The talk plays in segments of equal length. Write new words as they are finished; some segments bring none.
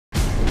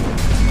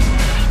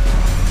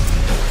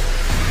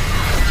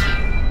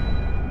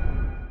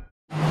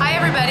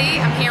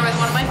with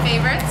one of my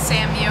favorites,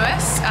 Sam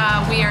Mewis.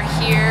 We are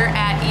here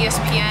at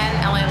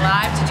ESPN LA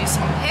Live to do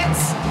some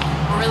hits.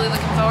 We're really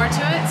looking forward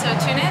to it, so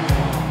tune in.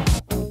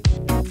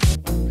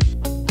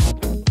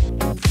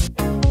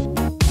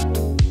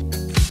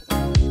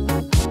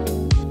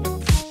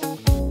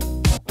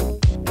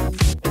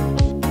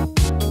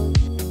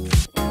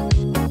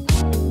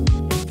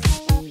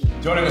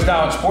 Joining us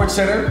now at Sports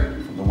Center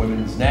from the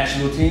women's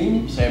national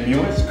team, Sam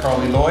Mewis,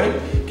 Carli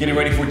Lloyd, getting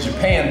ready for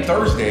Japan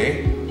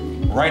Thursday,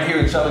 right here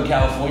in Southern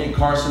California.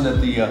 Carson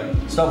at the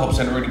StubHub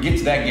Center. We're going to get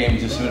to that game in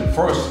just a minute.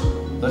 First,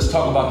 let's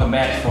talk about the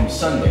match from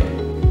Sunday.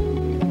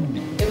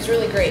 It was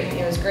really great.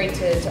 It was great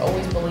to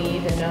always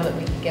believe and know that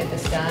we could get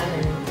this done,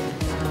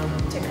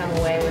 and to come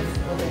away with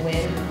a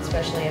win,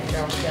 especially after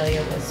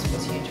Australia,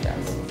 was huge for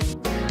us.